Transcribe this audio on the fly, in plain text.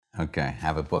Okay, I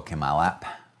have a book in my lap.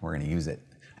 We're going to use it.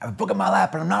 I have a book in my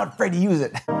lap and I'm not afraid to use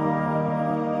it.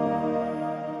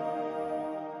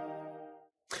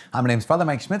 Hi, my name is Father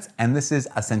Mike Schmitz and this is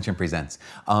Ascension Presents.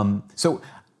 So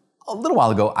a little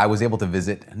while ago, I was able to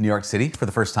visit New York City for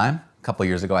the first time, a couple of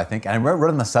years ago, I think. And I rode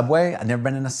on the subway. I'd never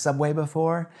been in a subway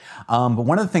before. But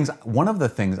one of the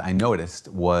things I noticed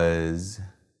was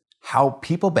how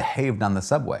people behaved on the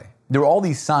subway. There were all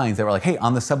these signs that were like, hey,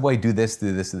 on the subway, do this,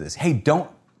 do this, do this. Hey, don't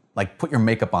put your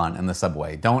makeup on in the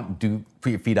subway. Don't put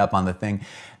your feet up on the thing.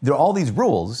 There are all these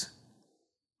rules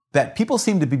that people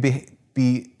seem to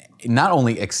be not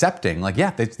only accepting,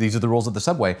 these are the rules of the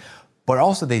subway, but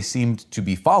also they seemed to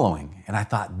be following. And I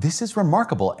thought, this is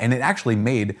remarkable. And it actually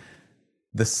made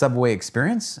the subway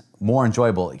experience more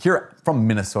enjoyable. Here from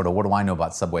Minnesota, what do I know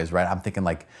about subways, right? I'm thinking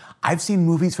I've seen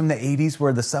movies from the 80s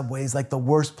where the subway is the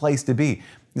worst place to be.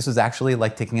 This was actually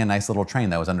like taking a nice little train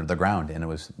that was under the ground, and it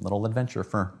was a little adventure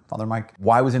for Father Mike.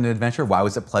 Why was it an adventure? Why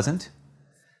was it pleasant?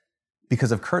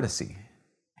 Because of courtesy.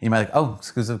 You might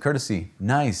because of courtesy.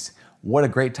 Nice. What a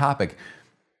great topic.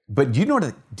 But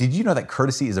did you know that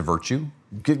courtesy is a virtue?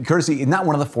 Courtesy is not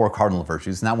one of the four cardinal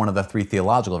virtues, not one of the three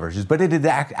theological virtues, but it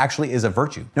actually is a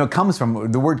virtue. Now, it comes from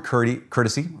the word courteous,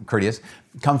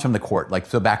 comes from the court.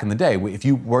 So back in the day, if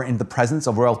you were in the presence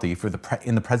of royalty,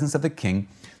 in the presence of the king,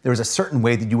 there was a certain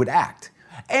way that you would act.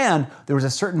 And there was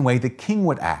a certain way the king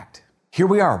would act. Here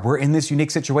we are, we're in this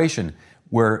unique situation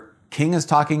where king is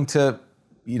talking to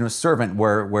servant,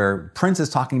 where prince is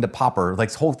talking to pauper,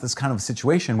 this kind of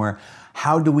situation where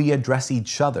how do we address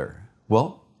each other?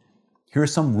 Well, here are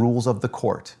some rules of the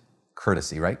court.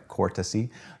 Courtesy, right? Courtesy.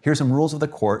 Here are some rules of the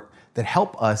court that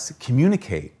help us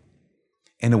communicate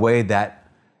in a way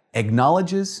that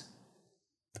acknowledges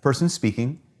the person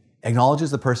speaking,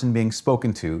 acknowledges the person being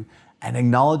spoken to, and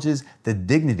acknowledges the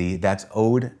dignity that's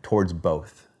owed towards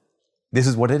both. This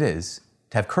is what it is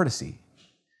to have courtesy.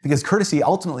 Because courtesy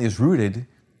ultimately is rooted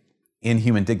in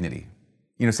human dignity.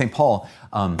 St. Paul,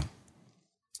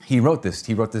 he wrote this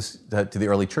to the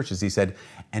early churches. He said,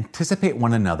 anticipate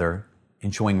one another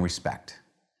in showing respect.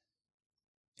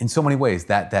 In so many ways,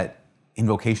 that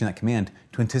invocation, that command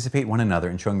to anticipate one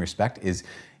another in showing respect is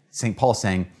St. Paul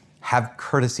saying, have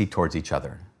courtesy towards each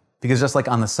other. Because just like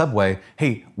on the subway,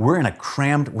 hey, we're in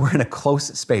a close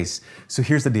space. So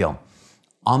here's the deal.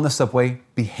 On the subway,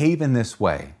 behave in this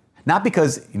way. Not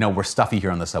because, we're stuffy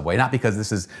here on the subway, not because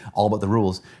this is all about the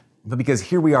rules, but because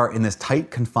here we are in this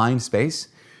tight, confined space,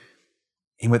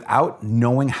 and without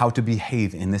knowing how to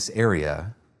behave in this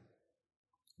area,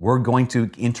 we're going to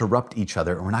interrupt each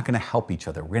other, and we're not going to help each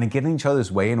other. We're going to get in each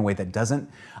other's way in a way that doesn't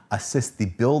assist the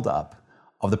buildup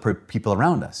of the people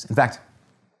around us. In fact,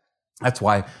 that's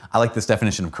why I like this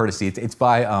definition of courtesy. It's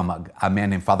by a man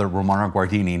named Father Romano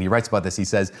Guardini, and he writes about this. He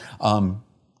says,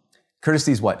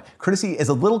 courtesy is what? Courtesy is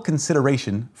a little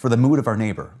consideration for the mood of our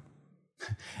neighbor.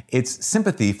 It's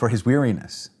sympathy for his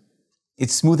weariness.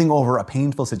 It's smoothing over a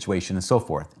painful situation and so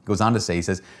forth. He goes on to say, he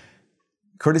says,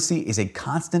 courtesy is a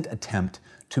constant attempt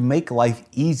to make life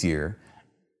easier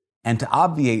and to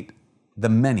obviate the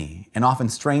many and often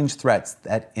strange threats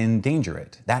that endanger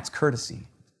it. That's courtesy.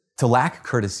 To lack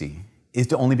courtesy is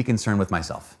to only be concerned with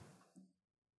myself.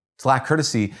 To lack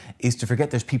courtesy is to forget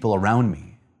there's people around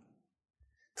me.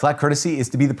 To lack courtesy is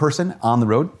to be the person on the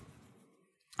road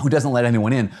who doesn't let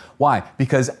anyone in. Why?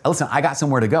 Because, listen, I got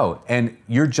somewhere to go, and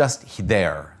you're just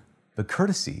there. But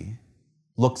courtesy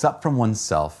looks up from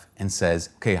oneself and says,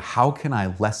 okay, how can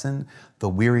I lessen the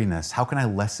weariness? How can I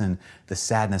lessen the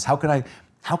sadness? How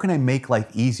can I make life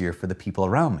easier for the people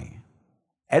around me?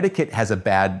 Etiquette gets a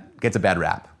bad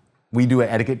rap. We do an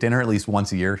etiquette dinner at least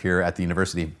once a year here at the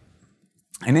university.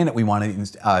 And in it, we want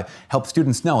to help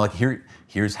students know,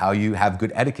 here's how you have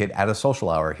good etiquette at a social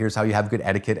hour. Here's how you have good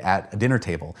etiquette at a dinner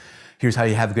table. Here's how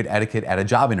you have good etiquette at a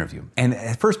job interview. And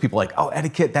at first, people are like, oh,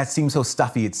 etiquette, that seems so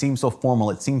stuffy. It seems so formal.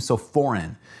 It seems so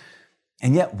foreign.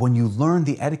 And yet, when you learn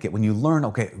the etiquette, when you learn,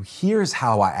 okay, here's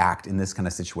how I act in this kind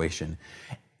of situation,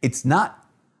 it's not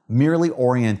merely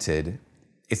oriented,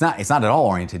 it's not at all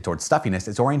oriented towards stuffiness.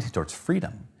 It's oriented towards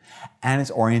freedom. And it's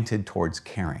oriented towards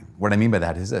caring. What I mean by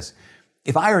that is this.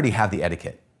 If I already have the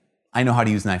etiquette, I know how to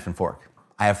use knife and fork.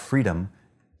 I have freedom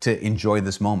to enjoy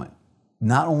this moment.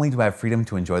 Not only do I have freedom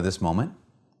to enjoy this moment,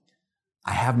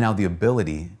 I have now the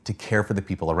ability to care for the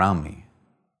people around me.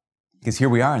 Because here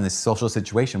we are in this social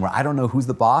situation where I don't know who's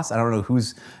the boss, I don't know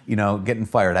who's, getting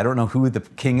fired, I don't know who the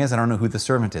king is, I don't know who the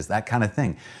servant is, that kind of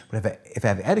thing. But if I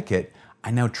have etiquette, I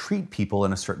now treat people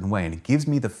in a certain way, and it gives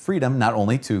me the freedom not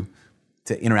only to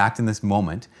interact in this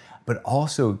moment, but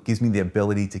also gives me the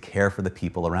ability to care for the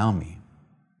people around me.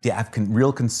 To have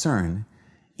real concern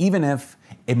even if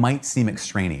it might seem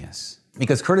extraneous.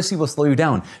 Because courtesy will slow you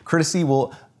down. Courtesy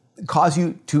will cause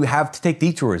you to have to take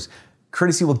detours.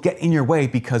 Courtesy will get in your way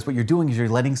because what you're doing is you're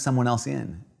letting someone else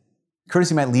in.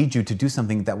 Courtesy might lead you to do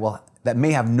something that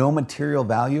may have no material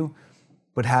value,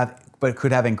 but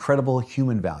could have incredible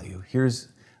human value. Here's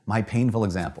my painful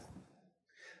example.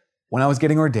 When I was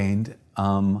getting ordained,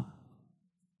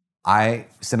 I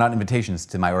sent out invitations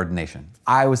to my ordination.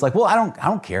 I was like, well, I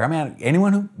don't care. I mean,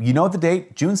 anyone who, you know the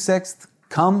date, June 6th,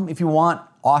 come if you want,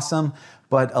 awesome.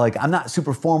 But like, I'm not a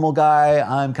super formal guy.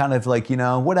 I'm kind of like,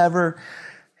 whatever.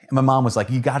 And my mom was like,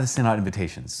 you gotta send out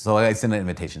invitations. So I sent out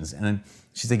invitations. And then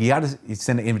she's like, you gotta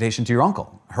send an invitation to your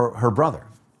uncle, her brother.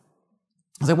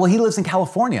 I was like, well, he lives in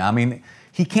California. I mean,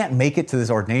 he can't make it to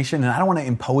this ordination and I don't wanna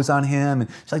impose on him. And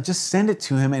she's like, just send it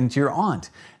to him and to your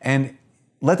aunt. And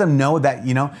let them know that,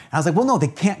 and I was like, well, no, they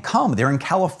can't come. They're in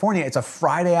California. It's a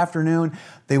Friday afternoon.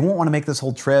 They won't want to make this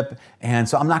whole trip. And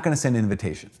so I'm not going to send an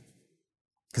invitation.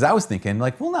 Because I was thinking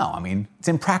like, well, no, I mean, it's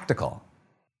impractical.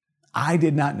 I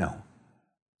did not know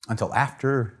until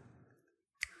after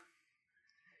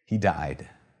he died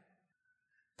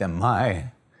that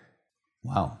my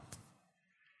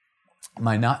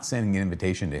not sending an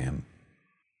invitation to him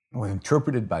was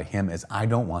interpreted by him as, I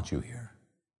don't want you here.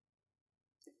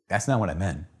 That's not what I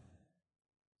meant.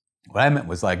 What I meant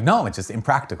was like, no, it's just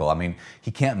impractical. I mean, he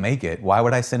can't make it. Why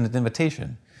would I send an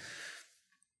invitation?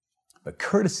 But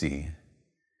courtesy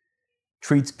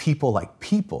treats people like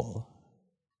people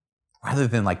rather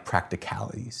than like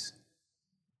practicalities.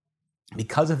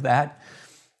 Because of that,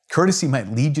 courtesy might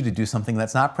lead you to do something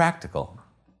that's not practical,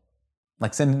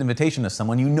 like send an invitation to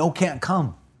someone you know can't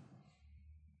come.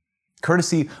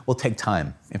 Courtesy will take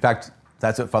time. In fact,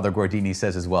 that's what Father Guardini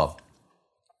says as well.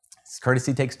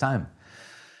 Courtesy takes time.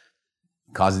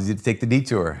 Causes you to take the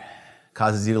detour.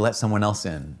 Causes you to let someone else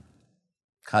in.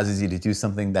 Causes you to do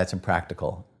something that's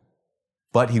impractical.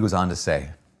 But he goes on to say,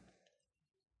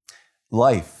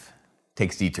 life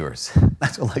takes detours.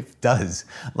 That's what life does.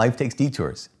 Life takes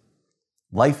detours.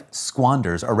 Life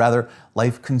squanders, or rather,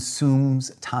 life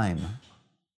consumes time.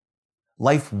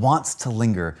 Life wants to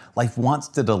linger. Life wants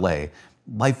to delay.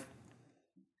 Life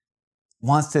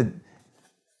wants to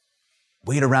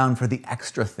wait around for the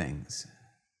extra things.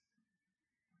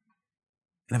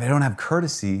 And if I don't have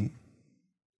courtesy,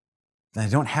 then I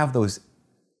don't have those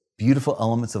beautiful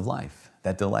elements of life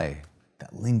that delay,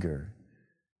 that linger,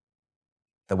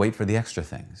 that wait for the extra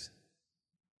things.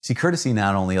 See, courtesy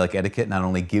not only, like etiquette, not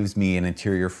only gives me an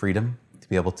interior freedom to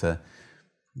be able to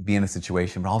be in a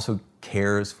situation, but also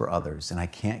cares for others. And I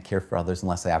can't care for others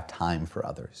unless I have time for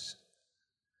others.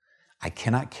 I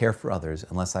cannot care for others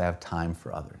unless I have time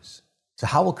for others. So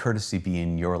how will courtesy be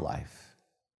in your life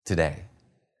today?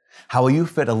 How will you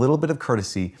fit a little bit of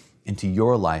courtesy into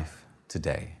your life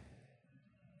today?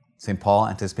 St. Paul,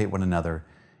 anticipate one another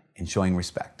in showing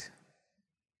respect.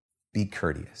 Be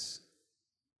courteous.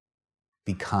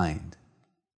 Be kind.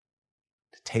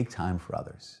 To take time for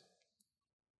others.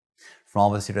 From all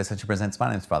of us here at Ascension Presents, my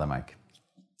name is Father Mike.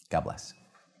 God bless.